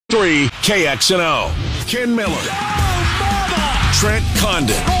3 KXNO. Ken Miller. Trent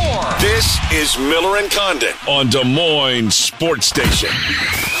Condon. This is Miller and Condon on Des Moines Sports Station.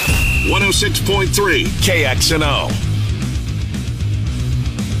 106.3 KXNO.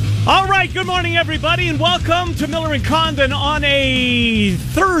 All right, good morning, everybody, and welcome to Miller and Condon on a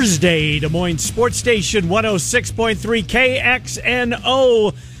Thursday. Des Moines Sports Station, 106.3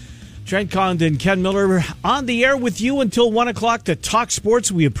 KXNO. Trent Condon, Ken Miller on the air with you until 1 o'clock to talk sports.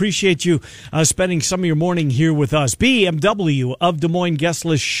 We appreciate you spending some of your morning here with us. BMW of Des Moines guest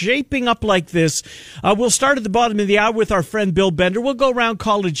list shaping up like this. We'll start at the bottom of the hour with our friend Bill Bender. We'll go around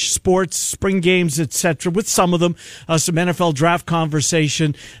college sports, spring games, etc. with some of them. Some NFL draft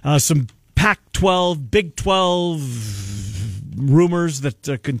conversation, some Pac-12, Big 12 rumors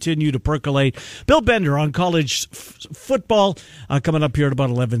that continue to percolate. Bill Bender on college football coming up here at about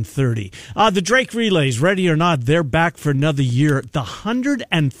 11:30. The Drake Relays, ready or not, they're back for another year. The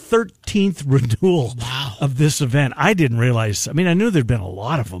 113th renewal of this event. I didn't realize. I mean, I knew there'd been a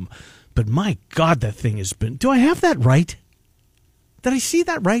lot of them, but my God, that thing has been. Do I have that right? Did I see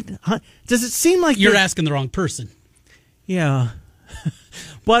that right? Does it seem like you're asking the wrong person? Yeah.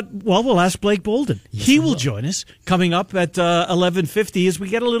 But, well, we'll ask Blake Boldon. Yes, he will join us coming up at 11:50 as we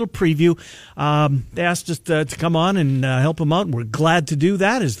get a little preview. They asked us to come on and help them out, and we're glad to do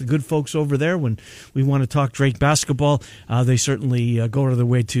that as the good folks over there. When we want to talk Drake basketball, they certainly go out of their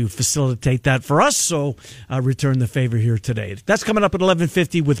way to facilitate that for us, so return the favor here today. That's coming up at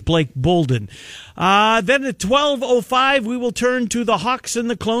 11:50 with Blake Boldon. Then at 12:05, we will turn to the Hawks and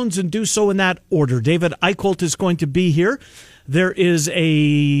the Clones and do so in that order. David Eicholt is going to be here. There is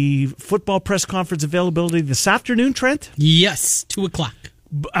a football press conference availability this afternoon, Trent? Yes, 2 o'clock.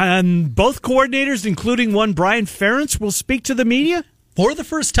 And both coordinators, including one, Brian Ferentz, will speak to the media? For the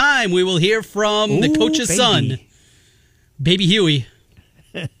first time, we will hear from the coach's son, Baby Huey,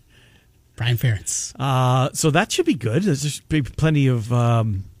 Brian Ferentz. So that should be good. There's be plenty of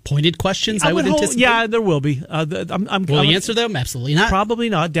pointed questions, I would anticipate. Yeah, there will be. Will he answer them? Absolutely not. Probably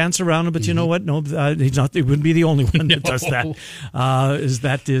not. Dance around them, but you know what? No, he's not. He wouldn't be the only one that does that.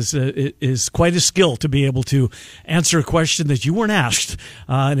 Is quite a skill to be able to answer a question that you weren't asked,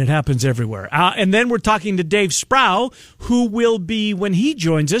 and it happens everywhere. And then we're talking to Dave Sproul, who will be, when he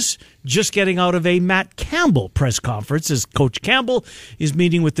joins us, just getting out of a Matt Campbell press conference, as Coach Campbell is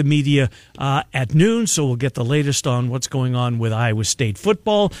meeting with the media at noon, so we'll get the latest on what's going on with Iowa State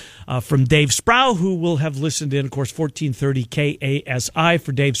football from Dave Sproul, who will have listened in, of course, 1430 KASI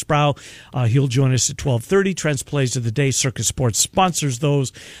for Dave Sproul. He'll join us at 12:30. Trent's Plays of the Day, Circus Sports sponsors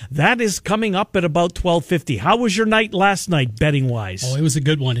those. That is coming up at about 12:50. How was your night last night, betting-wise? Oh, it was a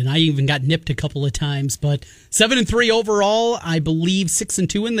good one, and I even got nipped a couple of times, but 7-3 overall. I believe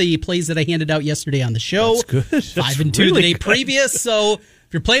 6-2 in the plays that I handed out yesterday on the show. That's good. 5-2 really the day previous. So if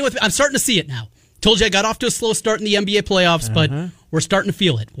you're playing with me, I'm starting to see it now. Told you I got off to a slow start in the NBA playoffs, but we're starting to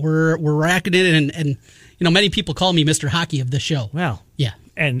feel it. We're racking it, and you know, many people call me Mr. Hockey of the show. Well, yeah,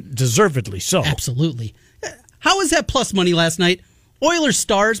 and deservedly so. Absolutely. How was that plus money last night? Oilers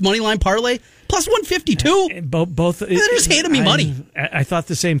Stars moneyline parlay plus 152. Both. They're just handing me money. I thought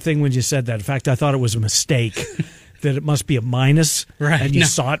the same thing when you said that. In fact, I thought it was a mistake. That it must be a minus, right? And you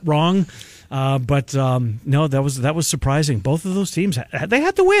saw it wrong. But no, that was surprising. Both of those teams, they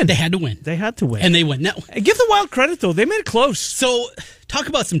had to win. They had to win. They had to win. And they win. Now, give the Wild credit, though. They made it close. So, talk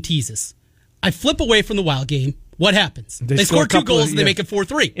about some teases. I flip away from the Wild game. What happens? They score 2 goals and they make it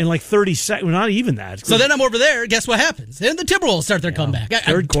 4-3. In like 30 seconds. Not even that. So then I'm over there. Guess what happens? And the Timberwolves start their comeback.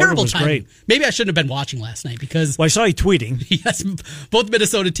 Third quarter was great. Maybe I shouldn't have been watching last night because... Well, I saw you tweeting. Yes, both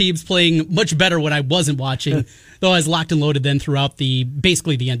Minnesota teams playing much better when I wasn't watching. Though I was locked and loaded then throughout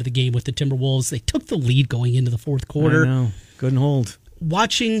basically the end of the game with the Timberwolves. They took the lead going into the fourth quarter. I know. Couldn't hold.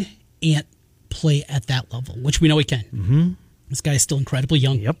 Watching Ant play at that level, which we know he can. Mm-hmm. This guy is still incredibly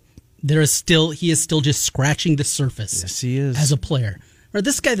young. Yep. He is still just scratching the surface. Yes, he is. As a player. Or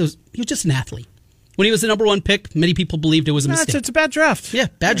this guy, he was just an athlete. When he was the number 1 pick, many people believed it was a mistake. It's a bad draft. Yeah,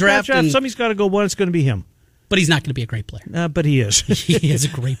 bad draft. Somebody's got to go one. It's going to be him. But he's not going to be a great player. But he is. He is a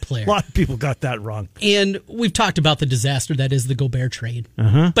great player. A lot of people got that wrong. And we've talked about the disaster that is the Gobert trade.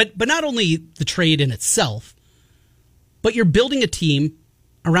 But not only the trade in itself, but you're building a team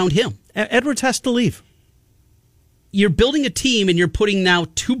around him. Edwards has to leave. You're building a team and you're putting now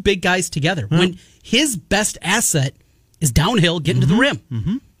 2 big guys together when his best asset is downhill getting to the rim.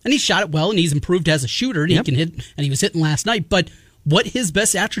 And he shot it well and he's improved as a shooter and he can hit, and he was hitting last night. But what his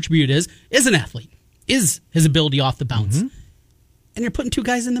best attribute is an athlete, is his ability off the bounce. And you're putting 2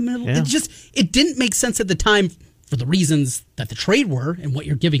 guys in the middle. Yeah. It didn't make sense at the time for the reasons that the trade were and what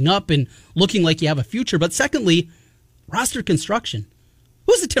you're giving up and looking like you have a future. But secondly, roster construction.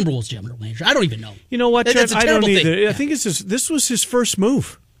 Who's the Timberwolves general manager? I don't even know. You know what, Trent? I don't either. Yeah. I think this was his first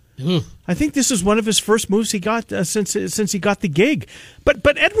move. Ugh. I think this is one of his first moves he got since he got the gig. But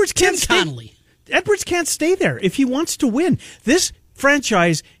Edwards can't Tim Connolly. Edwards can't stay there if he wants to win. This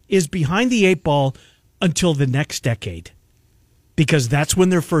franchise is behind the 8 ball until the next decade, because that's when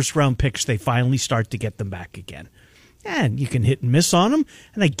their first round picks, they finally start to get them back again. And you can hit and miss on them,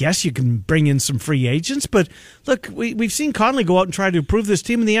 and I guess you can bring in some free agents. But look, we've seen Conley go out and try to improve this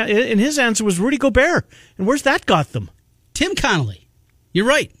team, and his answer was Rudy Gobert. And where's that got them? Tim Connolly, you're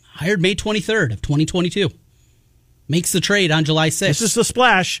right, hired May 23rd of 2022. Makes the trade on July 6th. This is the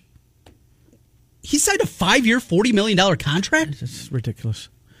splash. He signed a 5-year, $40 million contract? It's ridiculous.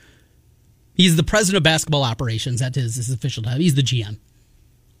 He's the president of basketball operations. That is his official title. He's the GM.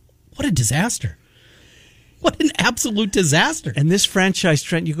 What a disaster. What an absolute disaster. And this franchise,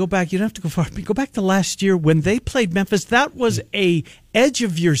 Trent, you go back, you don't have to go far. Go back to last year when they played Memphis. That was a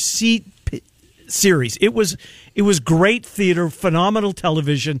edge-of-your-seat series. It was great theater, phenomenal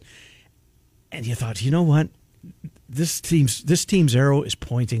television. And you thought, you know what? This team's arrow is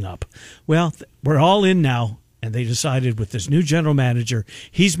pointing up. Well, we're all in now. And they decided with this new general manager,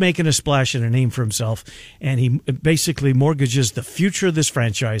 he's making a splash and a name for himself, and he basically mortgages the future of this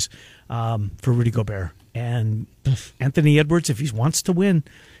franchise for Rudy Gobert. And Anthony Edwards, if he wants to win,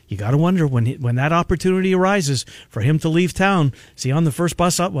 you got to wonder when that opportunity arises for him to leave town. Is he on the first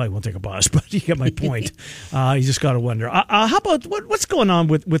bus up? Well, he won't take a bus, but you get my point. You just got to wonder. How about what's going on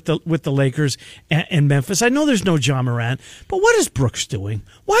with the Lakers and Memphis? I know there's no Ja Morant, but what is Brooks doing?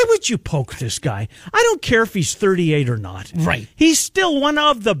 Why would you poke this guy? I don't care if he's 38 or not. Right. He's still one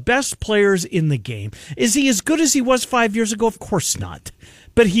of the best players in the game. Is he as good as he was 5 years ago? Of course not.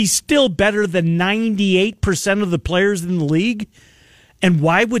 But he's still better than 98% of the players in the league. And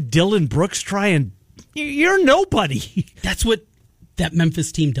why would Dylan Brooks try and... You're nobody. That's what that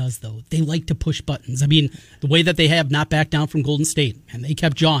Memphis team does, though. They like to push buttons. I mean, the way that they have not backed down from Golden State, and they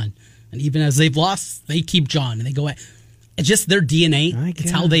kept John. And even as they've lost, they keep John, and they go... It's just their DNA. It's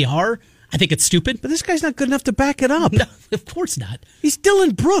how they are. I think it's stupid. But this guy's not good enough to back it up. No, of course not. He's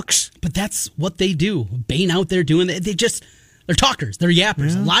Dylan Brooks. But that's what they do. Bane out there doing... They're talkers. They're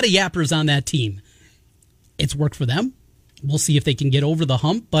yappers. Yeah. A lot of yappers on that team. It's worked for them. We'll see if they can get over the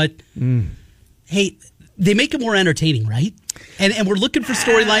hump. But, hey, they make it more entertaining, right? And we're looking for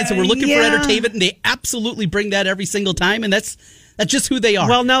storylines and we're looking for entertainment, and they absolutely bring that every single time, and that's just who they are.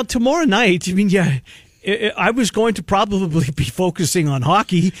 Well, now, tomorrow night, I was going to probably be focusing on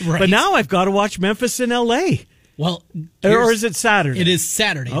hockey, right. But now I've got to watch Memphis in L.A. Well, or is it Saturday? It is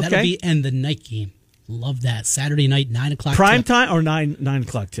Saturday. Okay. That'll be the night game. Love that. Saturday night, 9 o'clock Prime tip. Time or 9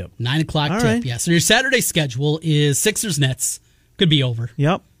 o'clock tip? 9 o'clock All tip, right. yeah. So your Saturday schedule is Sixers-Nets. Could be over.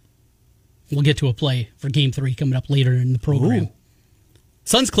 Yep. We'll get to a play for Game 3 coming up later in the program.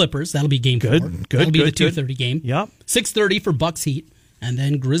 Suns-Clippers, that'll be Game 4. That'll be the 2:30 game. Yep. 6:30 for Bucks-Heat. And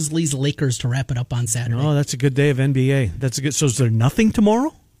then Grizzlies-Lakers to wrap it up on Saturday. Oh, that's a good day of NBA. That's a good. So is there nothing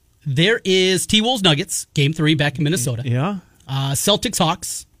tomorrow? There is T-Wolves-Nuggets, Game 3 back in Minnesota. Yeah.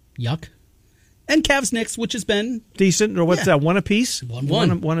 Celtics-Hawks, yuck. And Cavs-Knicks, which has been... decent, or what's that, one apiece?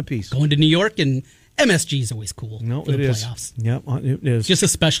 One apiece. Going to New York, and MSG is always cool for the playoffs. Yep, it is. Just a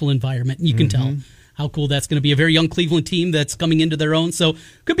special environment. You can tell how cool that's going to be. A very young Cleveland team that's coming into their own, so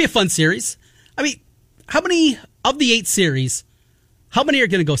could be a fun series. I mean, how many of the 8 series, how many are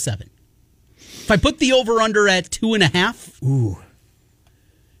going to go 7? If I put the over-under at 2.5, ooh,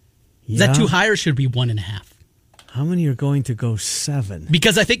 is that too high, or should it be 1.5? How many are going to go 7?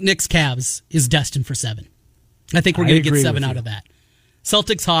 Because I think Knicks-Cavs is destined for 7. I think we're going to get 7 out of that.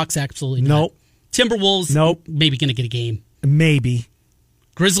 Celtics-Hawks, absolutely not. Nope. Timberwolves, nope. Maybe going to get a game. Maybe.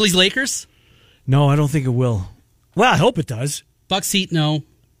 Grizzlies-Lakers? No, I don't think it will. Well, I hope it does. Bucks-Heat, no.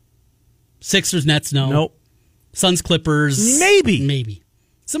 Sixers-Nets, no. Nope. Suns-Clippers? Maybe.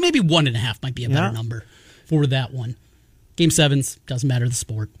 So maybe 1.5 might be a better number for that one. Game 7s, doesn't matter the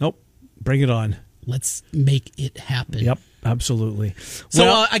sport. Nope. Bring it on. Let's make it happen. Yep, absolutely.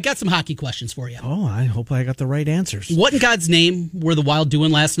 So I got some hockey questions for you. Oh, I hope I got the right answers. What in God's name were the Wild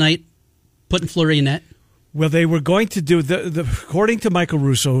doing last night? Putting Fleury in net? Well, they were going to do, according to Michael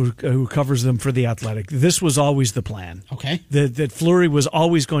Russo, who covers them for The Athletic, this was always the plan. Okay. That Fleury was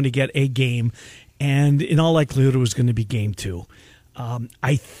always going to get a game, and in all likelihood, it was going to be Game 2.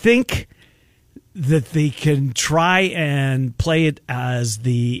 I think that they can try and play it as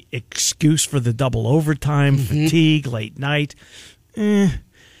the excuse for the double overtime, fatigue, late night.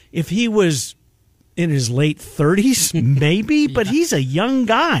 If he was in his late 30s, maybe, but he's a young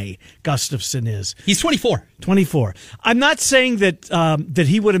guy, Gustafsson is. He's 24. 24. I'm not saying that that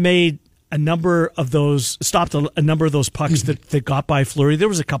he would have made a number of those pucks that got by Fleury. There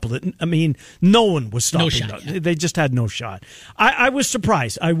was a couple that, no one was stopping. No shot, yeah. They just had no shot. I was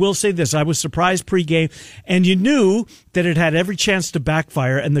surprised. I will say this. I was surprised pregame, and you knew that it had every chance to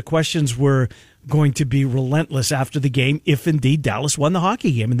backfire, and the questions were going to be relentless after the game if indeed Dallas won the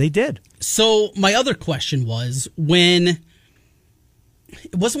hockey game, and they did. So my other question was when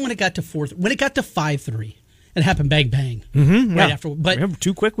it got to 4, when it got to 5-3. It happened bang, bang. Right after. But we have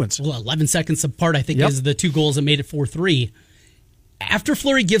 2 quick ones. Well, 11 seconds apart, I think, is the 2 goals that made it 4-3. After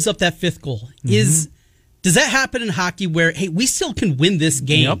Fleury gives up that 5th goal, does that happen in hockey where, hey, we still can win this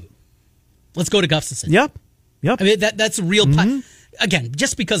game? Yep. Let's go to Gustafsson. Yep. I mean, that's a real... Again,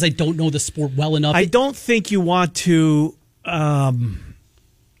 just because I don't know the sport well enough... I don't think you want to...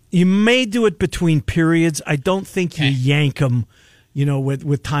 you may do it between periods. I don't think you yank them,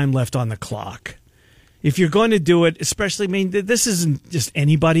 with time left on the clock. If you're going to do it, especially, this isn't just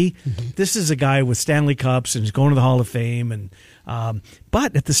anybody. This is a guy with Stanley Cups and he's going to the Hall of Fame.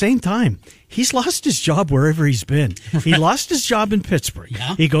 But at the same time, he's lost his job wherever he's been. He lost his job in Pittsburgh.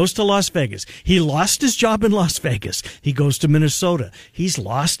 Yeah. He goes to Las Vegas. He lost his job in Las Vegas. He goes to Minnesota. He's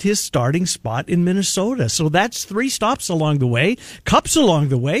lost his starting spot in Minnesota. So that's 3 stops along the way, cups along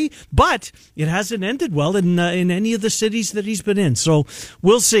the way, but it hasn't ended well in any of the cities that he's been in. So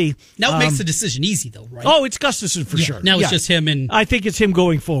we'll see. Now it makes the decision easy, though, right? Oh, it's Gustafsson for sure. Now it's just him. I think it's him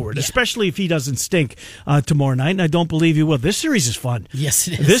going forward, especially if he doesn't stink tomorrow night, and I don't believe he will. This series is fun. Yes,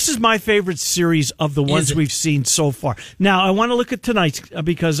 it is. This is my favorite series of the ones we've seen so far. Now, I want to look at tonight's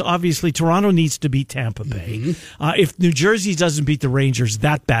because obviously Toronto needs to beat Tampa Bay. If New Jersey doesn't beat the Rangers,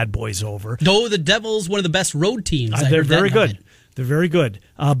 that bad boy's over. No, the Devils, one of the best road teams. They're very good. They're very good.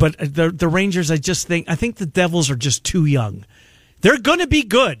 But the Rangers, I think the Devils are just too young. They're going to be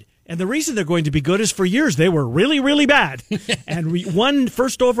good. And the reason they're going to be good is for years they were really, really bad. And one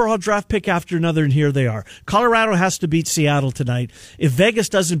first overall draft pick after another, and here they are. Colorado has to beat Seattle tonight. If Vegas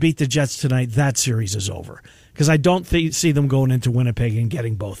doesn't beat the Jets tonight, that series is over. Because I don't see them going into Winnipeg and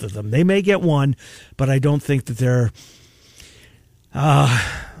getting both of them. They may get one, but I don't think that they're...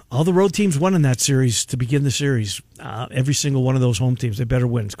 all the road teams won in that series to begin the series. Every single one of those home teams, they better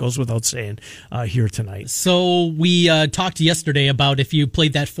win. It goes without saying here tonight. So we talked yesterday about if you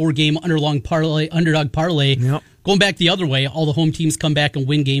played that 4-game underdog parlay, going back the other way, all the home teams come back and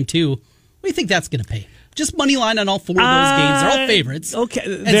win game 2. What do you think that's going to pay? Just money line on all 4 of those games. They're all favorites. Okay,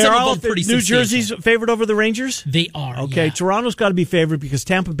 they're all pretty New Jersey's favored over the Rangers? They are. Okay, Toronto's got to be favored because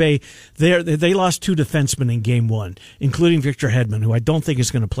Tampa Bay, they lost 2 defensemen in game 1, including Victor Hedman, who I don't think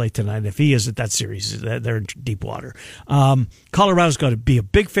is going to play tonight. If he is at that series, they're in deep water. Colorado's got to be a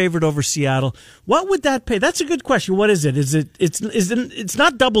big favorite over Seattle. What would that pay? That's a good question. What is it? It's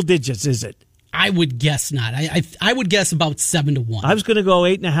not double digits, is it? I would guess not. I would guess about 7-1. I was going to go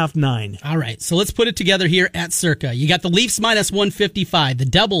 8.5, 9. All right, so let's put it together here at Circa. You got the Leafs minus 155, the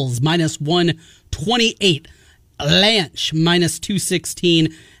Devils minus 128, Lanch minus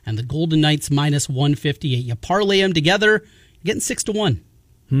 216, and the Golden Knights minus 158. You parlay them together, you're getting 6-1.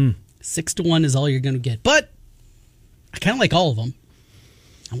 6-1 is all you're going to get. But I kind of like all of them.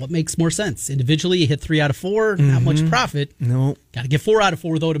 And what makes more sense? Individually, you hit 3 out of 4, not much profit. No. Got to get 4 out of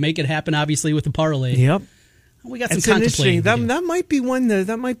 4, though, to make it happen, obviously, with the parlay. Yep. We got some contemplating. That might be one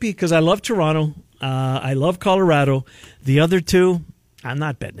that might be, because I love Toronto. I love Colorado. The other 2, I'm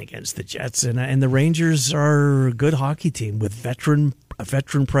not betting against the Jets. And the Rangers are a good hockey team with a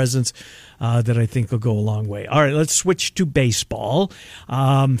veteran presence that I think will go a long way. All right, let's switch to baseball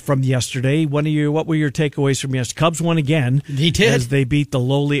from yesterday. What were your takeaways from yesterday? Cubs won again. They did. As they beat the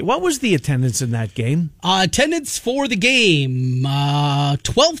lowly. What was the attendance in that game? Attendance for the game,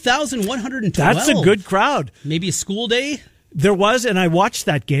 12,112. That's a good crowd. Maybe a school day? There was, and I watched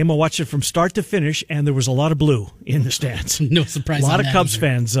that game. I watched it from start to finish, and there was a lot of blue in the stands. No surprise. A lot of Cubs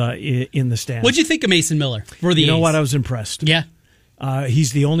fans in the stands. What'd you think of Mason Miller for the A's? You know what? I was impressed. Yeah.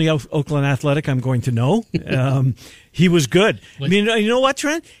 He's the only Oakland Athletic I'm going to know. He was good. I mean, you know what,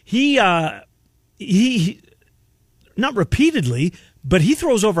 Trent? He not repeatedly, but he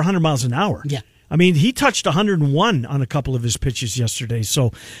throws over 100 miles an hour. Yeah. I mean, he touched 101 on a couple of his pitches yesterday.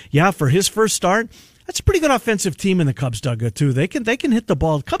 So, yeah, for his first start, that's a pretty good offensive team in the Cubs dugout, too. They can hit the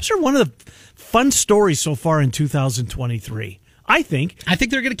ball. Cubs are one of the fun stories so far in 2023. I think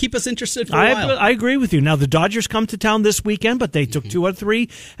they're going to keep us interested for a while. I agree with you. Now, the Dodgers come to town this weekend, but they took 2 out of 3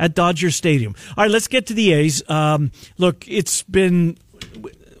 at Dodger Stadium. All right, let's get to the A's. Look, it's been...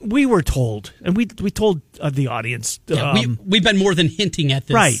 We were told, and we told the audience... we've been more than hinting at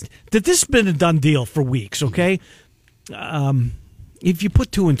this. Right. That this has been a done deal for weeks, okay? If you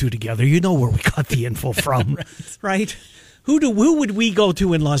put 2 and 2 together, you know where we got the info from, right? Who would we go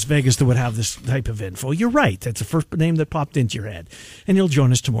to in Las Vegas that would have this type of info? You're right. That's the first name that popped into your head. And you'll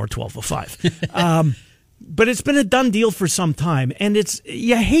join us tomorrow, 12:05. But it's been a done deal for some time, and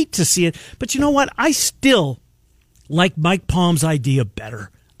you hate to see it. But you know what? I still like Mike Palm's idea better.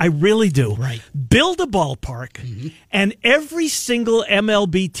 I really do. Right. Build a ballpark, and every single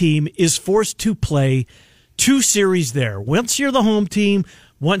MLB team is forced to play 2 series there. Once you're the home team,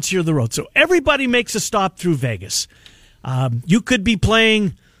 once you're the road. So everybody makes a stop through Vegas. You could be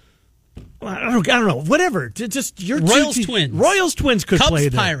playing, I don't know, whatever. Just your Royals Twins. Royals Twins could play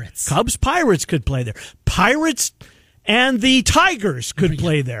there. Pirates. Cubs Pirates could play there. Pirates and the Tigers could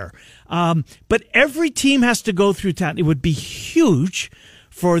play there. But every team has to go through town. It would be huge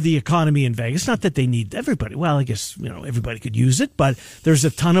for the economy in Vegas. Not that they need everybody. Well, I guess everybody could use it, but there's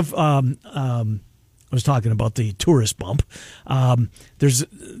a ton of. I was talking about the tourist bump. There's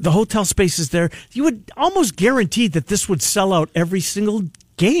the hotel spaces there. You would almost guarantee that this would sell out every single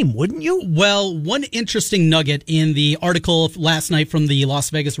game, wouldn't you? Well, one interesting nugget in the article last night from the Las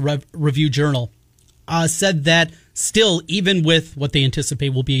Vegas Review-Journal said that still, even with what they anticipate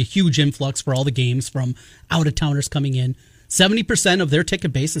will be a huge influx for all the games from out-of-towners coming in, 70% of their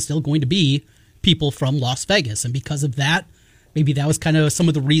ticket base is still going to be people from Las Vegas. And because of that, maybe that was kind of some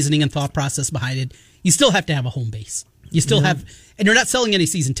of the reasoning and thought process behind it. You still have to have a home base. You still have, and you're not selling any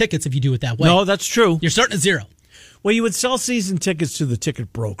season tickets if you do it that way. No, that's true. You're starting at zero. Well, you would sell season tickets to the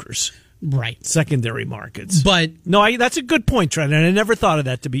ticket brokers. Right. Secondary markets. But no, that's a good point, Trent, and I never thought of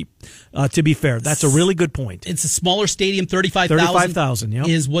that to be fair. That's a really good point. It's a smaller stadium, 35,000 yep.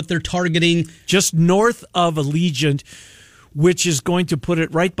 is what they're targeting. Just north of Allegiant, which is going to put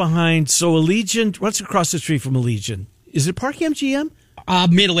it right behind. So Allegiant, what's across the street from Allegiant? Is it Park MGM?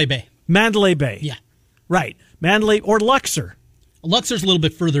 Mandalay Bay. Mandalay Bay. Yeah. Right. Mandalay or Luxor. Luxor's a little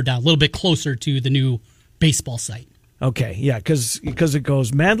bit further down, a little bit closer to the new baseball site. Okay, yeah, because it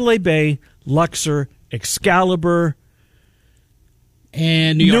goes Mandalay Bay, Luxor, Excalibur,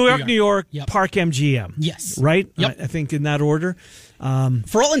 and New York, yep. Park MGM. Yes. Right? Yep. I think in that order.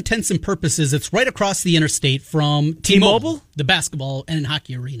 For all intents and purposes, it's right across the interstate from T-Mobile, the basketball and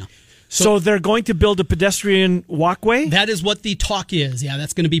hockey arena. So they're going to build a pedestrian walkway? That is what the talk is. Yeah,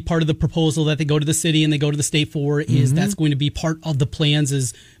 that's going to be part of the proposal that they go to the city and they go to the state for, is that's going to be part of the plans,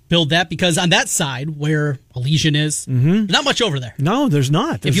 is build that, because on that side where Elysian is, not much over there. No, there's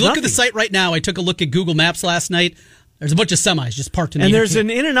not. If you look at the site right now, I took a look at Google Maps last night. There's a bunch of semis just parked in the And there's an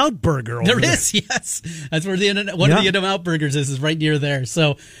In-N-Out burger over there. There is, yes. That's where one of the In-N-Out burgers is right near there.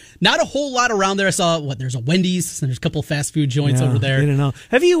 So not a whole lot around there. I saw, there's a Wendy's, and there's a couple of fast food joints over there. In-N-Out.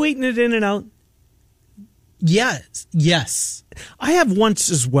 Have you eaten at In-N-Out? Yes. I have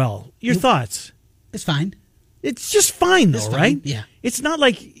once as well. Your thoughts? It's fine. It's just fine, though, It's fine, right? yeah. It's not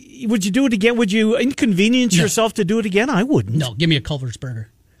like, would you do it again? Would you inconvenience yourself to do it again? I wouldn't. No, give me a Culver's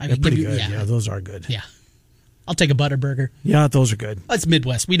burger. They're pretty good. Yeah, those are good. Yeah. I'll take a butter burger. Yeah, those are good. That's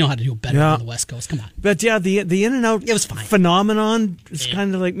Midwest. We know how to do it better on the West Coast. Come on. But yeah, the In-N-Out it was fine. phenomenon is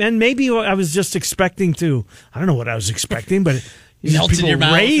kind of like, man, maybe I was just expecting to, I don't know what I was expecting, but Melts people in your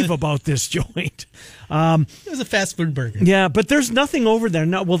mouth. rave about this joint. It was a fast food burger. Yeah, but there's nothing over there.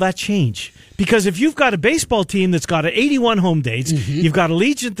 Now, will that change? Because if you've got a baseball team that's got 81 home dates, you've got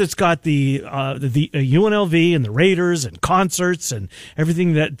Allegiant that's got the UNLV and the Raiders and concerts and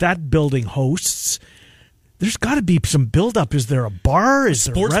everything that building hosts, there's got to be some buildup. Is there a bar? Is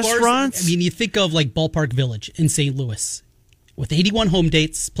there restaurants? Bars? I mean, you think of like Ballpark Village in St. Louis with 81 home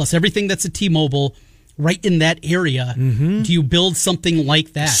dates plus everything that's at T-Mobile right in that area. Do you build something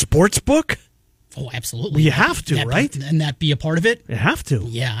like that? Sports book? Oh, absolutely. Well, you have to, right? And that be a part of it? You have to.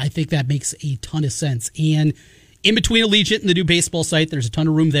 Yeah, I think that makes a ton of sense. And in between Allegiant and the new baseball site, there's a ton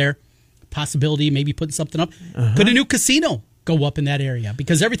of room there. Possibility, maybe putting something up. Could a new casino go up in that area?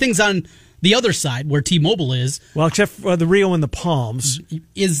 Because everything's on the other side where T-Mobile is. Well, except for the Rio and the Palms.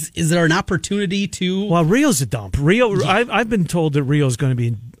 Is there an opportunity to? Well, Rio's a dump. I've been told that Rio's going to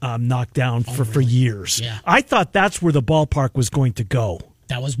be knocked down for years. Yeah. I thought that's where the ballpark was going to go.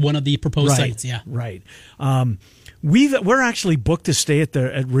 That was one of the proposed sites, yeah. Right. We're actually booked to stay at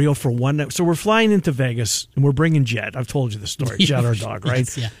Rio for one night. So we're flying into Vegas, and we're bringing Jet. I've told you the story. Jet, our dog, right?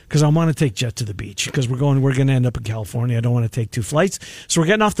 Yes, yeah. Because I want to take Jet to the beach, because we're going to end up in California. I don't want to take 2 flights. So we're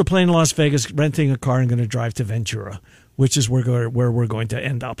getting off the plane in Las Vegas, renting a car, and going to drive to Ventura, which is where we're going to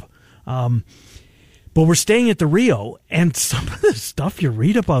end up. But we're staying at the Rio, and some of the stuff you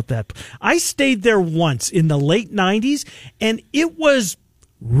read about that. I stayed there once in the late 90s, and it was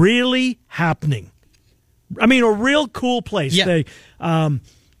really happening. I mean, a real cool place. Yeah.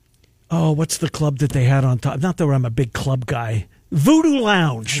 What's the club that they had on top? Not that I'm a big club guy. Voodoo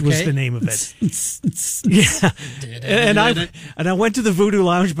Lounge was the name of it. Yeah, and I went to the Voodoo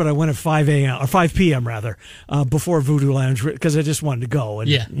Lounge, but I went at 5 a.m. or 5 p.m. rather before Voodoo Lounge because I just wanted to go. And,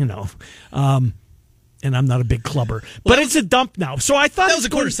 you know, and I'm not a big clubber, but it's a dump now. So I thought that was a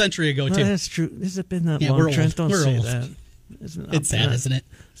quarter century ago too. That's true. Has it been that long? We're Trent, old. don't We're say old. that. It's sad, isn't it?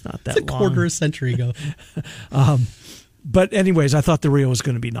 It's not that long. It's a quarter century ago. But anyways, I thought the Rio was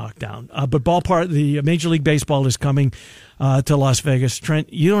going to be knocked down. But the Major League Baseball is coming to Las Vegas.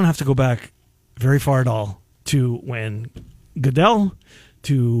 Trent, you don't have to go back very far at all to when Goodell,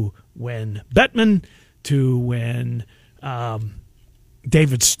 to when Bettman, to when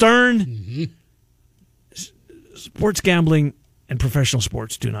David Stern. Sports gambling and professional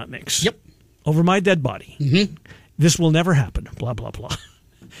sports do not mix. Yep. Over my dead body. This will never happen. Blah, blah, blah.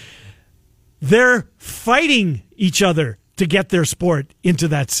 They're fighting each other to get their sport into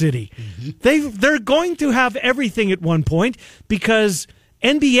that city. They're going to have everything at one point because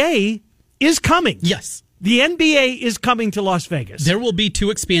NBA is coming. Yes. The NBA is coming to Las Vegas. There will be 2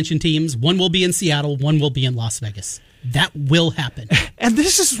 expansion teams. One will be in Seattle. One will be in Las Vegas. That will happen. And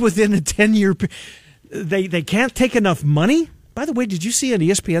this is within a 10-year period. They can't take enough money. By the way, did you see on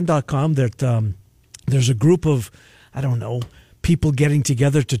ESPN.com that there's a group of, I don't know, people getting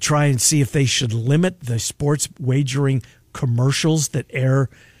together to try and see if they should limit the sports wagering commercials that air?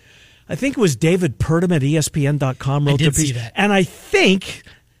 I think it was David Purdom at ESPN.com wrote the piece. See that. And I think,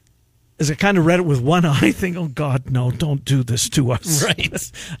 as I kind of read it with one eye, I think, oh, God, no, don't do this to us.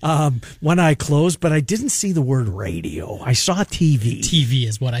 Right. One eye closed, but I didn't see the word radio. I saw TV. TV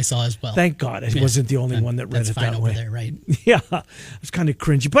is what I saw as well. Thank God I wasn't the only one that read it that way. That's fine over there, right? Yeah, it was kind of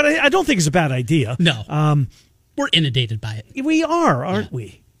cringy, but I don't think it's a bad idea. No. We're inundated by it. We are, aren't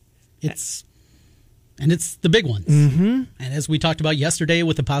we? It's the big ones. And as we talked about yesterday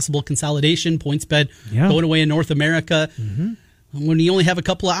with the possible consolidation, PointsBet going away in North America, when you only have a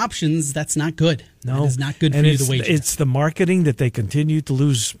couple of options, that's not good. No. It's not good for you to wager. It's the marketing that they continue to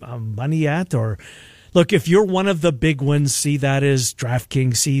lose money at. Or look, if you're one of the big ones, see that as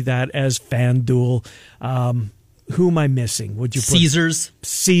DraftKings, see that as FanDuel. Who am I missing? Would you put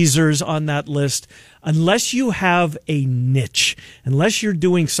Caesars on that list? Unless you have a niche, unless you're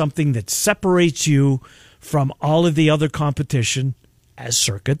doing something that separates you from all of the other competition, as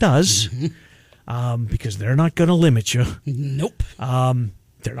Circa does, because they're not going to limit you. Nope.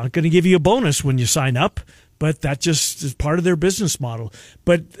 They're not going to give you a bonus when you sign up, but that just is part of their business model.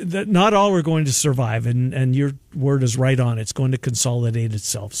 But not all are going to survive, and your word is right on. It's going to consolidate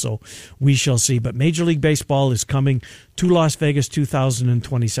itself, so we shall see. But Major League Baseball is coming to Las Vegas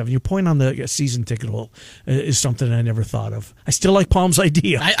 2027. Your point on the season ticket hole is something I never thought of. I still like Palm's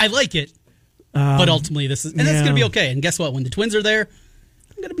idea. I like it, but ultimately this is, and that's going to be okay. And guess what? When the Twins are there,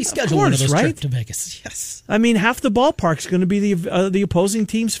 I'm going to be scheduling one of those trips to Vegas. Yes. I mean, half the ballpark's going to be the opposing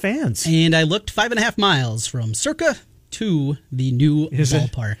team's fans. And I looked 5.5 miles from Circa to the new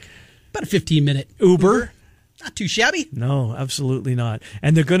ballpark. About a 15-minute Uber. Not too shabby. No, absolutely not.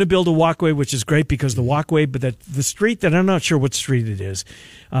 And they're going to build a walkway, which is great because the walkway, but the street that I'm not sure what street it is,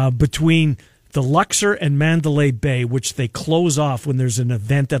 between the Luxor and Mandalay Bay, which they close off when there's an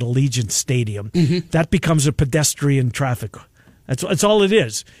event at Allegiant Stadium, that becomes a pedestrian traffic. That's all it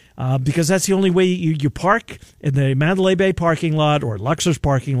is, because that's the only way you park in the Mandalay Bay parking lot or Luxor's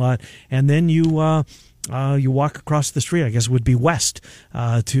parking lot, and then you walk across the street. I guess it would be west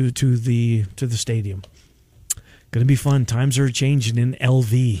to the stadium. Going to be fun. Times are changing in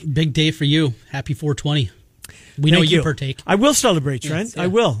LV. Big day for you. Happy 420. We know you partake. I will celebrate, Trent. Yes, yeah. I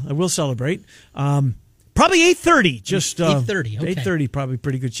will celebrate. Probably 8:30. Just 8:30. Okay. 8:30. Probably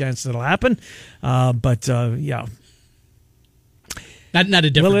pretty good chance that'll happen. But yeah. Not a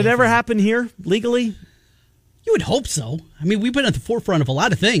different. Will it ever happen here legally? You would hope so. I mean, we've been at the forefront of a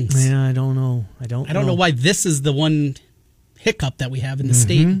lot of things. Yeah, I don't know. I don't know why this is the one hiccup that we have in the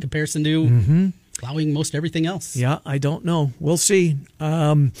state in comparison to allowing most everything else. Yeah, I don't know. We'll see.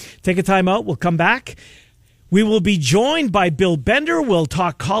 Take a time out. We'll come back. We will be joined by Bill Bender. We'll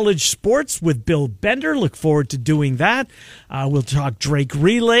talk college sports with Bill Bender. Look forward to doing that. We'll talk Drake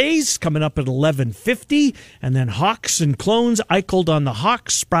relays coming up at 11:50. And then Hawks and Clones. Eichelt on the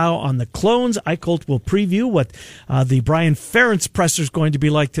Hawks, Sproul on the Clones. Eichelt will preview what the Brian Ferentz presser is going to be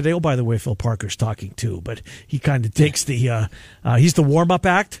like today. Oh, by the way, Phil Parker's talking too, but he kind of takes he's the warm-up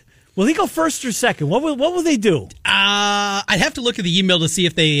act. Will he go first or second? What will they do? I'd have to look at the email to see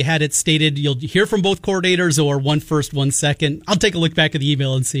if they had it stated you'll hear from both coordinators or one first, one second. I'll take a look back at the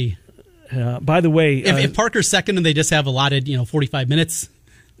email and see. By the way, if Parker's second and they just have allotted 45 minutes,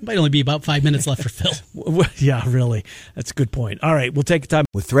 Might only be about 5 minutes left for Phil. Yeah, really. That's a good point. All right, we'll take time.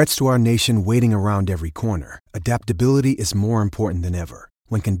 With threats to our nation waiting around every corner, adaptability is more important than ever.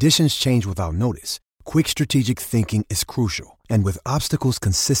 When conditions change without notice, quick strategic thinking is crucial. And with obstacles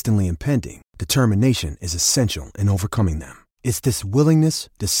consistently impending, determination is essential in overcoming them. It's this willingness,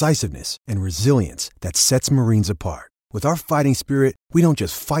 decisiveness, and resilience that sets Marines apart. With our fighting spirit, we don't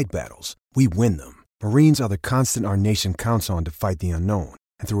just fight battles, we win them. Marines are the constant our nation counts on to fight the unknown.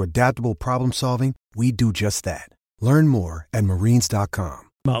 And through adaptable problem solving, we do just that. Learn more at Marines.com.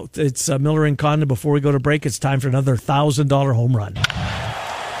 It's Miller and Condon. Before we go to break, it's time for another $1,000 home run.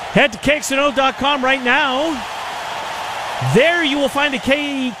 Head to KXNO.com right now. There you will find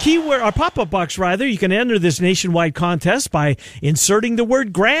a keyword, or pop-up box rather. You can enter this nationwide contest by inserting the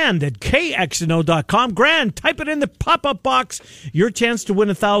word grand at KXNO.com. Grand, type it in the pop-up box. Your chance to win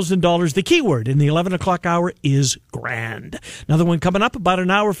 $1,000. The keyword in the 11 o'clock hour is grand. Another one coming up about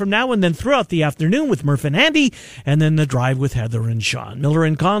an hour from now, and then throughout the afternoon with Murph and Andy, and then the drive with Heather and Sean. Miller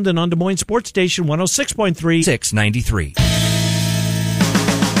and Condon on Des Moines Sports Station 106.3. 693.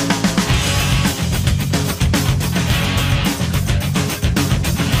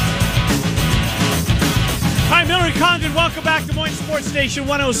 Condon, welcome back to Des Moines Sports Station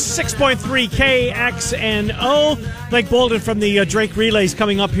 106.3 KXNO. Blake Boldon from the Drake Relays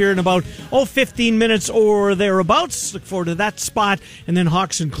coming up here in about 15 minutes or thereabouts. Look forward to that spot. And then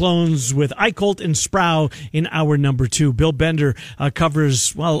Hawks and Clones with Eicholt and Sproul in hour number 2. Bill Bender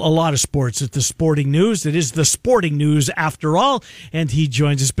covers, a lot of sports at the Sporting News. It is the Sporting News after all. And he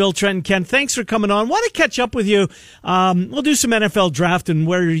joins us. Bill, Trent, and Ken, thanks for coming on. Want to catch up with you. We'll do some NFL draft and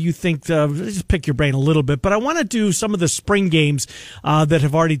where you think, just pick your brain a little bit. But I want to do some of the spring games that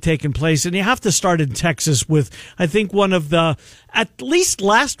have already taken place. And you have to start in Texas with, I think, one of the, at least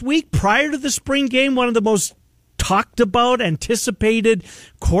last week prior to the spring game, one of the most talked about, anticipated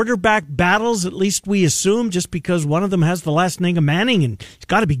quarterback battles, at least we assume, just because one of them has the last name of Manning, and he's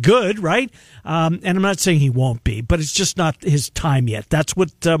got to be good, right? And I'm not saying he won't be, but it's just not his time yet. That's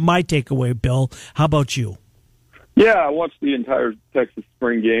what my takeaway, Bill. How about you? Yeah, I watched the entire Texas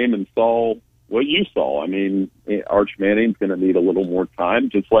spring game and saw what you saw. I mean, Arch Manning's going to need a little more time,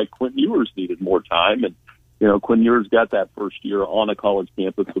 just like Quinn Ewers needed more time. And, Quinn Ewers got that first year on a college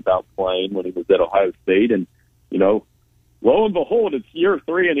campus without playing when he was at Ohio State. And, lo and behold, it's year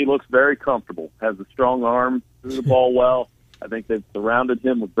 3, and he looks very comfortable, has a strong arm, threw the ball well. I think they've surrounded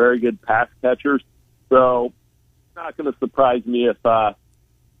him with very good pass catchers. So it's not going to surprise me if he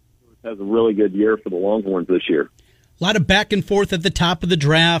has a really good year for the Longhorns this year. A lot of back and forth at the top of the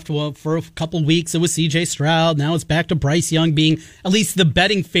draft. Well, for a couple of weeks, it was C.J. Stroud. Now it's back to Bryce Young being at least the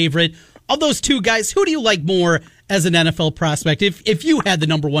betting favorite. Of those two guys, who do you like more as an NFL prospect? If you had the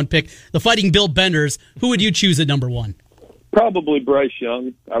number one pick, the Fighting Bill Benders, who would you choose at number 1? Probably Bryce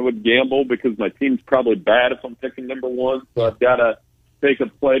Young. I would gamble because my team's probably bad if I'm picking number 1. So I've got to take a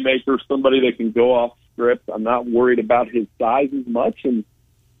playmaker, somebody that can go off script. I'm not worried about his size as much. And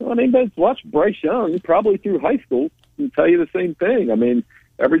anybody's watched Bryce Young probably through high school can tell you the same thing. I mean,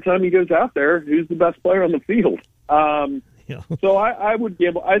 every time he goes out there, who's the best player on the field? So I would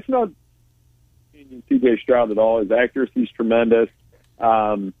gamble. It's not C.J. Stroud at all. His accuracy is tremendous.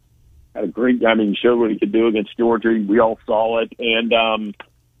 Had a great, showed what he could do against Georgia. We all saw it. And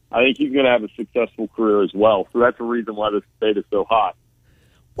I think he's going to have a successful career as well. So that's the reason why this debate is so hot.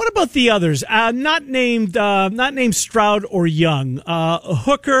 What about the others? Not named Stroud or Young.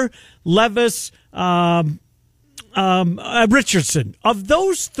 Hooker, Levis, Richardson. Of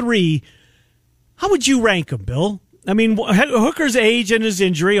those 3, how would you rank them, Bill? I mean, Hooker's age and his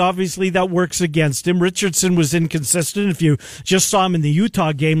injury, obviously that works against him. Richardson was inconsistent. If you just saw him in the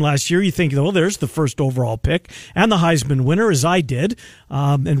Utah game last year, you think, there's the first overall pick and the Heisman winner, as I did,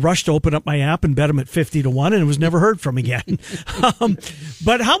 and rushed to open up my app and bet him at 50-1 and was never heard from again.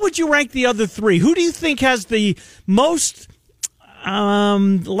 But how would you rank the other 3? Who do you think has the most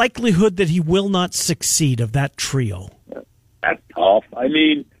likelihood that he will not succeed of that trio? That's tough. I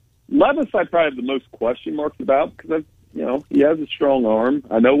mean, Levis, I probably have the most question marks about because, he has a strong arm.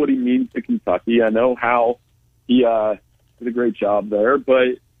 I know what he means to Kentucky. I know how he did a great job there.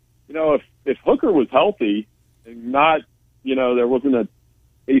 But, if Hooker was healthy and not, there wasn't an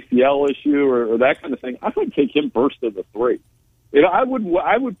ACL issue or that kind of thing, I would take him first as a 3. I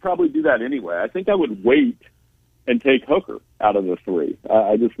would probably do that anyway. I think I would wait and take Hooker out of the 3.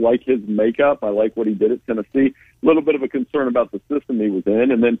 I just like his makeup. I like what he did at Tennessee. A little bit of a concern about the system he was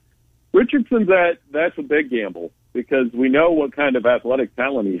in. And then Richardson, that's a big gamble because we know what kind of athletic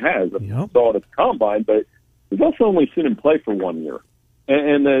talent he has. Yep. I saw it at the Combine, but we've also only seen him play for 1 year.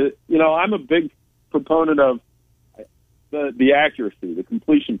 And I'm a big proponent of the accuracy, the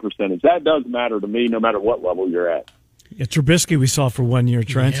completion percentage. That does matter to me no matter what level you're at. Yeah, Trubisky we saw for 1 year,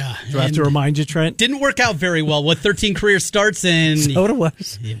 Trent. Yeah, Do I have to remind you, Trent? Didn't work out very well with 13 career starts, and So it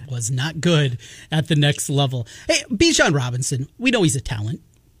was. it was not good at the next level. Hey, Bijan Robinson, we know he's a talent.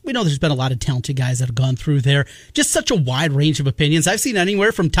 We know there's been a lot of talented guys that have gone through there. Just such a wide range of opinions. I've seen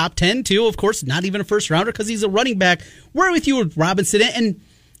anywhere from top 10 to, of course, not even a first rounder because he's a running back. We're with you with Robinson, and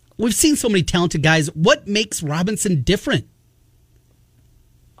we've seen so many talented guys. What makes Robinson different?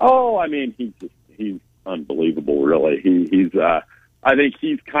 Oh, I mean, he's unbelievable, really. I think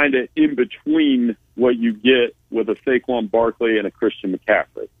he's kind of in between what you get with a Saquon Barkley and a Christian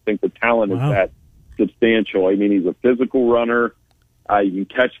McCaffrey. I think the talent is that substantial. I mean, he's a physical runner. You can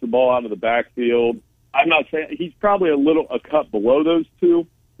catch the ball out of the backfield. I'm not saying he's probably a cut below those two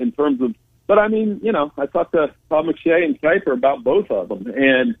in terms of, but I mean, I talked to Tom McShay and Kuiper about both of them,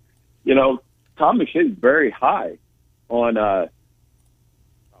 and Tom McShay is very high on Robinson.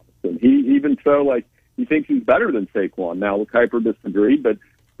 He even so he thinks he's better than Saquon. Now Kuiper disagreed, but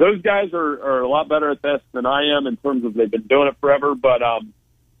those guys are a lot better at this than I am in terms of they've been doing it forever. But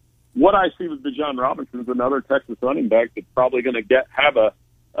what I see with Bijan Robinson is another Texas running back that's probably going to have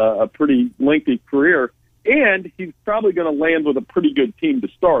a pretty lengthy career, and he's probably going to land with a pretty good team to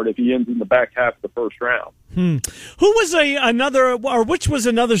start if he ends in the back half of the first round. Who was which was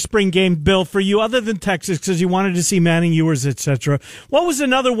another spring game, Bill, for you other than Texas because you wanted to see Manning Ewers, etc.? What was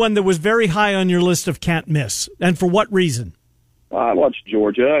another one that was very high on your list of can't miss, and for what reason? I watched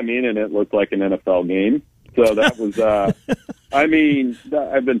Georgia, and it looked like an NFL game. So that was, I've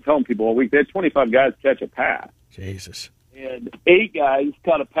been telling people all week, they had 25 guys catch a pass. Jesus. And 8 guys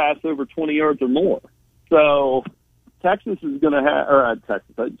caught a pass over 20 yards or more. So Georgia's going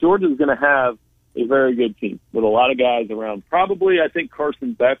to have a very good team with a lot of guys around. Probably, I think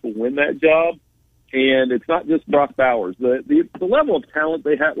Carson Beck will win that job. And it's not just Brock Bowers. The level of talent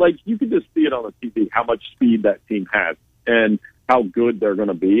they have, you could just see it on the TV, how much speed that team has and how good they're going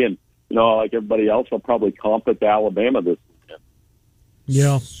to be. And, like everybody else, I'll probably comp it to Alabama this weekend.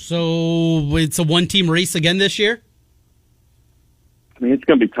 Yeah. So it's a one-team race again this year? I mean, it's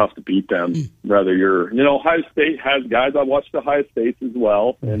going to be tough to beat them. Whether Ohio State has guys. I watched Ohio State as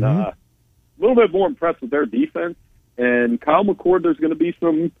well, and a little bit more impressed with their defense. And Kyle McCord, there's going to be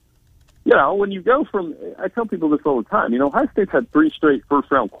some, when you go from, I tell people this all the time, Ohio State's had 3 straight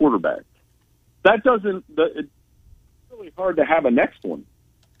first-round quarterbacks. It's really hard to have a next one.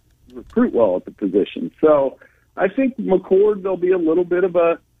 Recruit well at the position. So I think McCord, there'll be a little bit of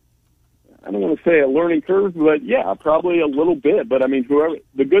I don't want to say a learning curve, but yeah, probably a little bit. But I mean,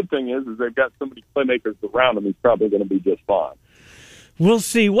 the good thing is they've got so many playmakers around them, he's probably going to be just fine. We'll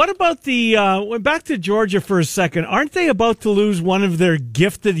see. What about back to Georgia for a second? Aren't they about to lose one of their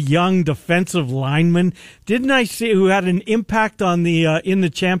gifted young defensive linemen? Didn't I see who had an impact on in the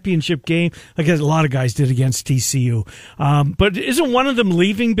championship game? I guess a lot of guys did against TCU. But isn't one of them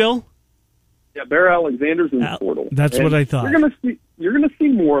leaving, Bill? Yeah, Bear Alexander's in the portal. That's what I thought. You're going to see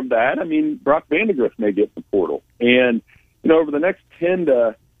more of that. I mean, Brock Vandegrift may get the portal. And, over the next 10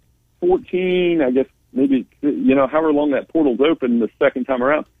 to 14, I guess, maybe, however long that portal's open the second time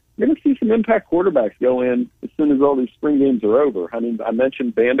around, you're going to see some impact quarterbacks go in as soon as all these spring games are over. I mean, I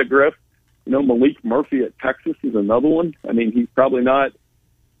mentioned Vandegrift. Malik Murphy at Texas is another one. I mean, he's probably not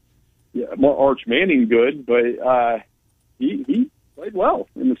more Arch Manning good, but he played well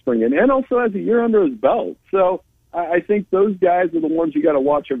in the spring game and also has a year under his belt. So I think those guys are the ones you got to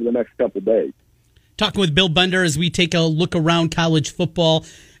watch over the next couple of days. Talking with Bill Bender as we take a look around college football.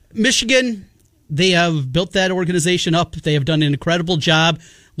 Michigan, they have built that organization up. They have done an incredible job.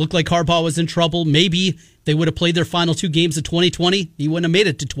 Looked like Harbaugh was in trouble. Maybe they would have played their final 2 games of 2020. He wouldn't have made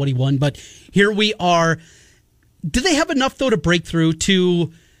it to 21. But here we are. Do they have enough, though, to break through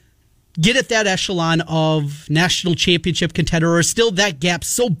to get at that echelon of national championship contender, or still that gap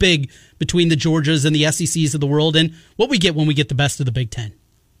so big between the Georgias and the SECs of the world and what we get when we get the best of the Big Ten?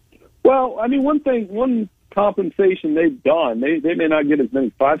 Well, I mean, one compensation they've done, they may not get as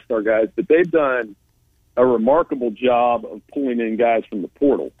many 5-star guys, but they've done a remarkable job of pulling in guys from the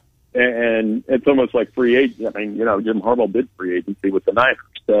portal. And it's almost like free agency. I mean, Jim Harbaugh did free agency with the Niners.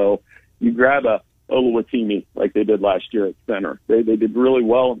 So you grab a Oluwatimi like they did last year at center. They did really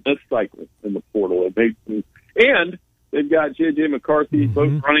well in this cycle in the portal. And they've got J.J. McCarthy,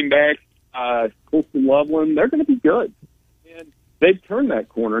 both running backs, Colston Loveland. They're going to be good. And they've turned that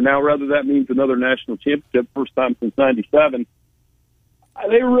corner. Now, whether that means another national championship, first time since 97,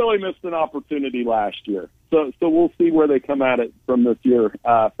 they really missed an opportunity last year. So we'll see where they come at it from this year,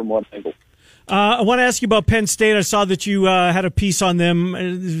 from what angle. I want to ask you about Penn State. I saw that you had a piece on them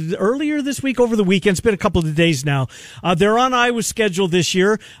earlier this week, over the weekend. It's been a couple of days now. They're on Iowa's schedule this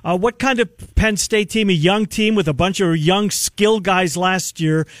year. What kind of Penn State team? A young team with a bunch of young skill guys last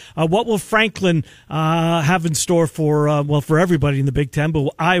year. What will Franklin have in store for everybody in the Big Ten,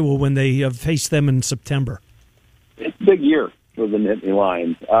 but Iowa when they face them in September? It's a big year for the Nittany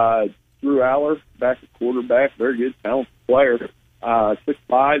Lions. Drew Aller, back at quarterback, very good, talented player.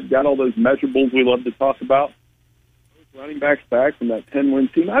 6'5", got all those measurables we love to talk about. Running backs back from that 10-win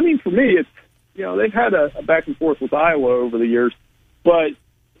team. I mean, for me, it's, they've had a back and forth with Iowa over the years, but it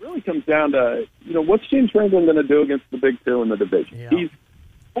really comes down to, what's James Franklin going to do against the Big Two in the division? Yeah. He's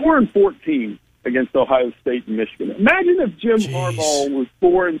 4-14 against Ohio State and Michigan. Imagine if Jim Harbaugh was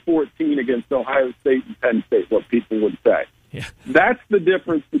 4-14 against Ohio State and Penn State, what people would say. Yeah. That's the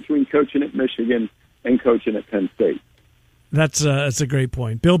difference between coaching at Michigan and coaching at Penn State. That's a great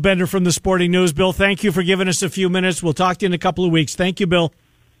point. Bill Bender from the Sporting News. Bill, thank you for giving us a few minutes. We'll talk to you in a couple of weeks. Thank you, Bill.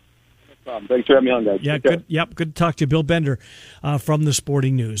 Thanks for having me on, guys. Yeah, good. Yep, good to talk to you, Bill Bender from the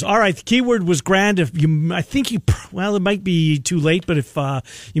Sporting News. All right, the keyword was grand. It might be too late, but if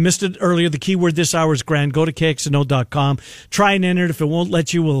you missed it earlier, the keyword this hour is grand. Go to KXNO.com. Try and enter it. If it won't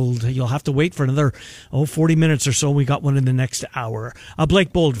let you, you'll have to wait for another 40 minutes or so. We got one in the next hour.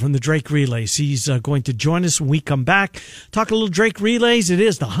 Blake Boldon from the Drake Relays. He's going to join us when we come back. Talk a little Drake Relays. It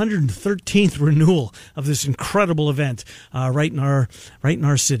is the 113th renewal of this incredible event right in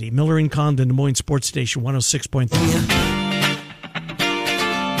our city. Miller and Condon, Des Moines Sports Station 106.3.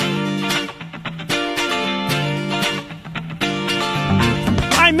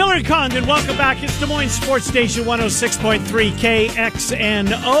 Hi, Miller Condon. Welcome back. It's Des Moines Sports Station 106.3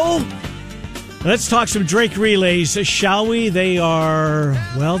 KXNO. Let's talk some Drake Relays, shall we? They are,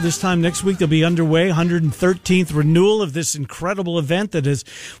 this time next week they'll be underway. 113th renewal of this incredible event that has,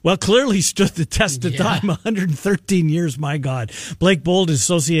 clearly stood the test of time. 113 years, my God. Blake Boldon,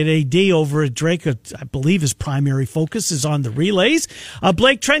 Associate AD over at Drake. I believe his primary focus is on the relays.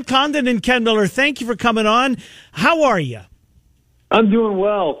 Blake, Trent Condon, and Ken Miller, thank you for coming on. How are you? I'm doing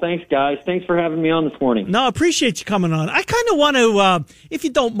well. Thanks, guys. Thanks for having me on this morning. No, I appreciate you coming on. I kind of want to, if you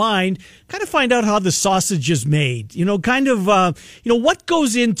don't mind, kind of find out how the sausage is made. What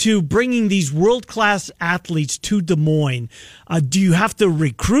goes into bringing these world-class athletes to Des Moines? Do you have to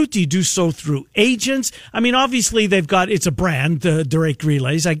recruit? Do you do so through agents? I mean, obviously it's a brand, the Drake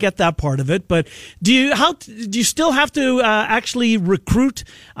Relays. I get that part of it, but do you still have to actually recruit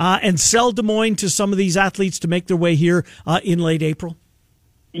and sell Des Moines to some of these athletes to make their way here in late April?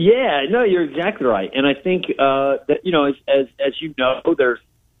 Yeah, no, you're exactly right. And I think that, as you know, there's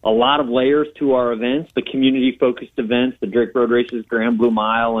a lot of layers to our events, the community-focused events, the Drake Road Races, Grand Blue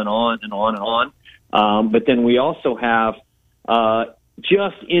Mile, and on and on and on. But then we also have,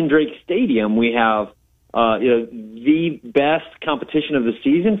 just in Drake Stadium, we have the best competition of the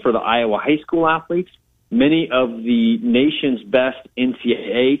season for the Iowa high school athletes. Many of the nation's best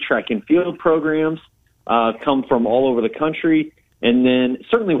NCAA track and field programs come from all over the country. And then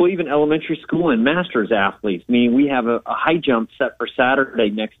certainly, even elementary school and master's athletes. I mean, we have a high jump set for Saturday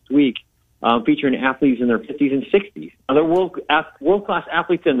next week, featuring athletes in their 50s and 60s. They're world-class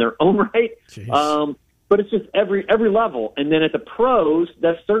athletes in their own right, but it's just every level. And then at the pros,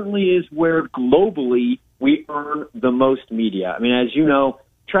 that certainly is where globally we earn the most media. I mean, as you know,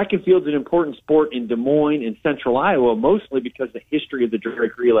 track and field is an important sport in Des Moines and central Iowa, mostly because of the history of the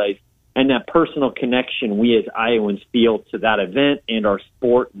Drake Relays and that personal connection we as Iowans feel to that event and our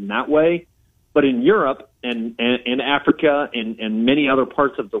sport in that way. But in Europe and Africa and many other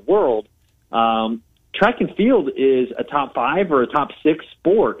parts of the world, track and field is a top 5 or a top 6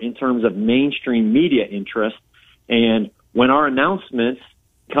 sport in terms of mainstream media interest. And when our announcements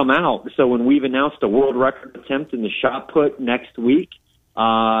come out, so when we've announced a world record attempt in the shot put next week,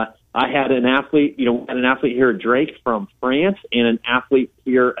 I had an athlete, here at Drake from France and an athlete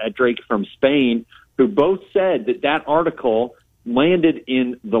here at Drake from Spain who both said that article landed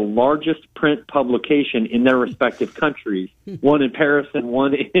in the largest print publication in their respective countries, one in Paris and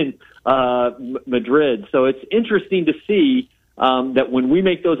one in Madrid. So it's interesting to see that when we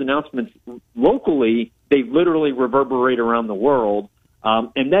make those announcements locally, they literally reverberate around the world.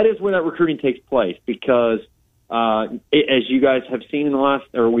 And that is where that recruiting takes place because as you guys have seen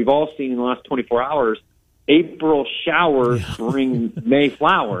we've all seen in the last 24 hours, April showers bring May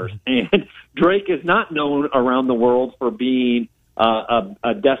flowers. And Drake is not known around the world for being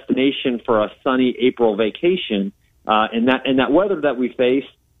a destination for a sunny April vacation. And that weather that we face,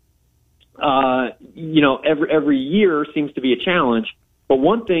 every year seems to be a challenge. But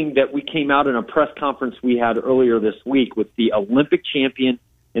one thing that we came out in a press conference we had earlier this week with the Olympic champion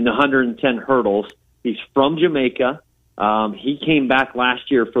in the 110 hurdles. He's from Jamaica. He came back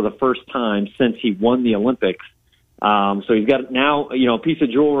last year for the first time since he won the Olympics. So he's got now, a piece of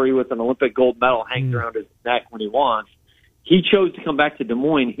jewelry with an Olympic gold medal hanging around his neck when he wants. He chose to come back to Des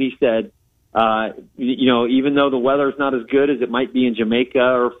Moines. He said, even though the weather's not as good as it might be in Jamaica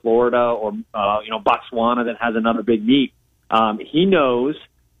or Florida or, Botswana that has another big meet, he knows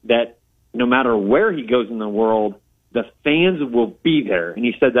that no matter where he goes in the world, the fans will be there. And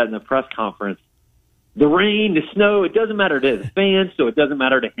he said that in the press conference. The rain, the snow, it doesn't matter to the fans, so it doesn't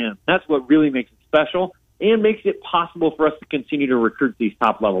matter to him. That's what really makes it special and makes it possible for us to continue to recruit these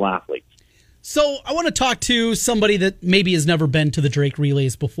top-level athletes. So I want to talk to somebody that maybe has never been to the Drake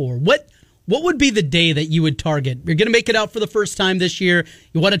Relays before. What would be the day that you would target? You're going to make it out for the first time this year.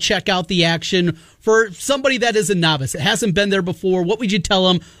 You want to check out the action. For somebody that is a novice, that hasn't been there before, what would you tell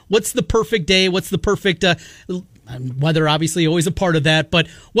them? What's the perfect day? What's the perfect weather? Obviously, always a part of that. But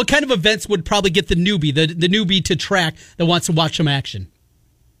what kind of events would probably get the newbie to track that wants to watch some action?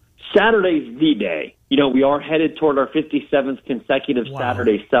 Saturday's the day. We are headed toward our 57th consecutive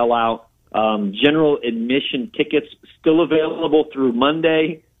Saturday sellout. General admission tickets still available through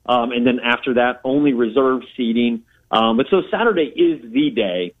Monday. And then after that, only reserved seating. But so Saturday is the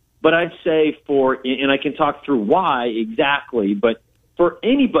day. But I'd say and I can talk through why exactly, but for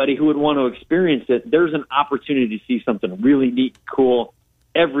anybody who would want to experience it, there's an opportunity to see something really neat and cool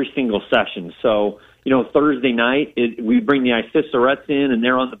every single session. So, Thursday night, we bring the Isisorettes in, and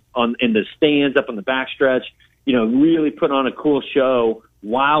they're in the stands up on the backstretch, really put on a cool show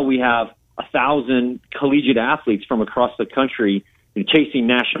while we have 1,000 collegiate athletes from across the country chasing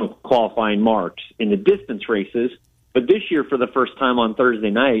national qualifying marks in the distance races. But this year, for the first time on Thursday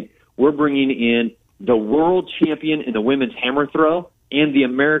night, we're bringing in the world champion in the women's hammer throw and the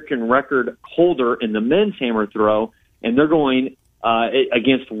American record holder in the men's hammer throw, and they're going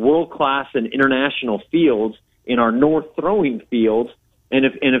against world-class and international fields in our North throwing fields. And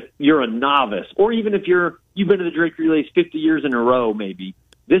if you're a novice, or even if you've been to the Drake Relays 50 years in a row, maybe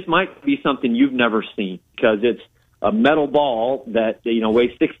this might be something you've never seen, because it's a metal ball that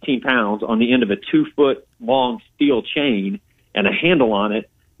weighs 16 pounds on the end of a 2-foot long steel chain and a handle on it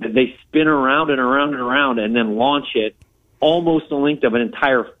that they spin around and around and around and then launch it almost the length of an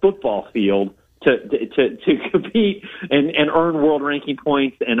entire football field to compete and earn world ranking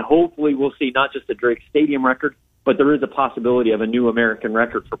points. And hopefully we'll see not just a Drake Stadium record, but there is a possibility of a new American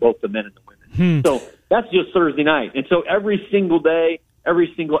record for both the men and the women. So that's just Thursday night. And so every single day,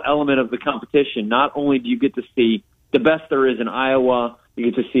 every single element of the competition, not only do you get to see the best there is in Iowa, you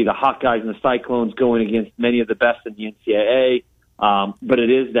get to see the Hawkeyes and the Cyclones going against many of the best in the NCAA, but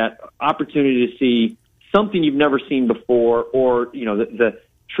it is that opportunity to see something you've never seen before, or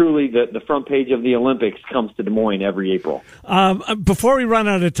truly the front page of the Olympics comes to Des Moines every April. Before we run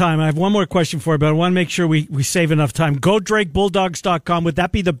out of time, I have one more question for you, but I want to make sure we save enough time. GoDrakeBulldogs.com, would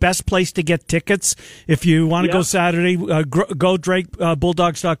that be the best place to get tickets if you want to go Saturday?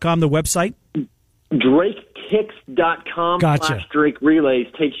 GoDrakeBulldogs.com, the website? DrakeTix.com /Drake Relays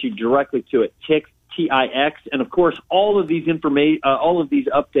takes you directly to it. Tix, T-I-X. And, of course, all of these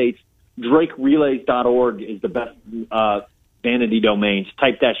updates, DrakeRelays.org is the best vanity domains.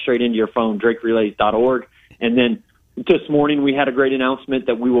 Type that straight into your phone, DrakeRelays.org. And then this morning we had a great announcement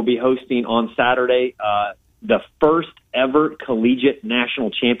that we will be hosting on Saturday the first ever collegiate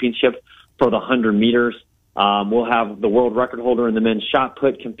national championship for the 100 meters. We'll have the world record holder in the men's shot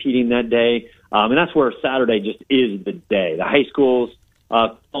put competing that day. And that's where Saturday just is the day. The high schools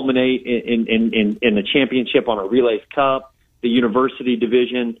culminate in the championship on a Relays Cup. The university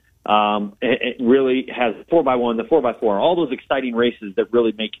division it really has 4x1, the 4x4, all those exciting races that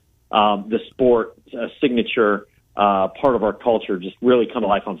really make the sport a signature part of our culture just really come to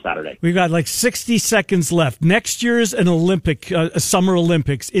life on Saturday. We've got like 60 seconds left. Next year's an Summer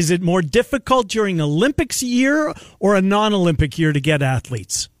Olympics. Is it more difficult during Olympics year or a non-Olympic year to get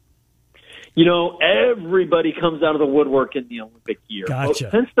athletes? Everybody comes out of the woodwork in the Olympic year. Gotcha.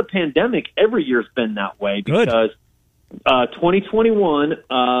 Since the pandemic, every year's been that way because 2021,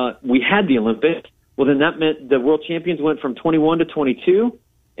 we had the Olympics. Well, then that meant the world champions went from 21 to 22.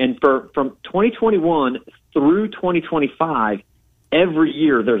 And from 2021 through 2025, every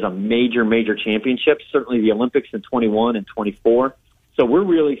year there's a major, major championship, certainly the Olympics in 21 and 24. So we're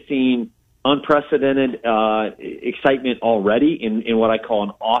really seeing unprecedented excitement already in what I call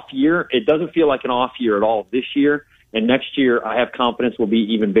an off year. It doesn't feel like an off year at all this year. And next year, I have confidence will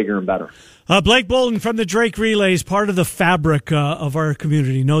be even bigger and better. Blake Boldon from the Drake Relays, part of the fabric of our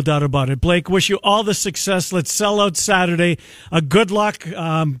community, no doubt about it. Blake, wish you all the success. Let's sell out Saturday. Good luck.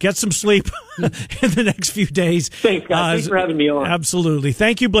 Get some sleep in the next few days. Thanks, guys. Thanks for having me on. Absolutely.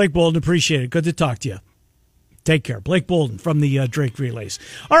 Thank you, Blake Boldon. Appreciate it. Good to talk to you. Take care. Blake Boldon from the Drake Relays.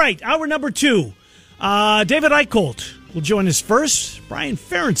 All right, hour number 2. David Eicholt will join us first. Brian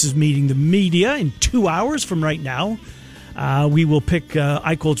Ferentz is meeting the media in 2 hours from right now. We will pick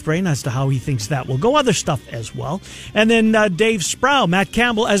Eicholt's brain as to how he thinks that will go. Other stuff as well. And then Dave Sproul, Matt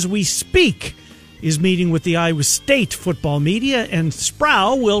Campbell, as we speak, is meeting with the Iowa State football media. And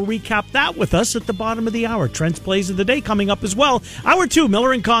Sproul will recap that with us at the bottom of the hour. Trent's Plays of the Day coming up as well. Hour 2,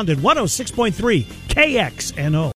 Miller and Condon, 106.3 KXNO.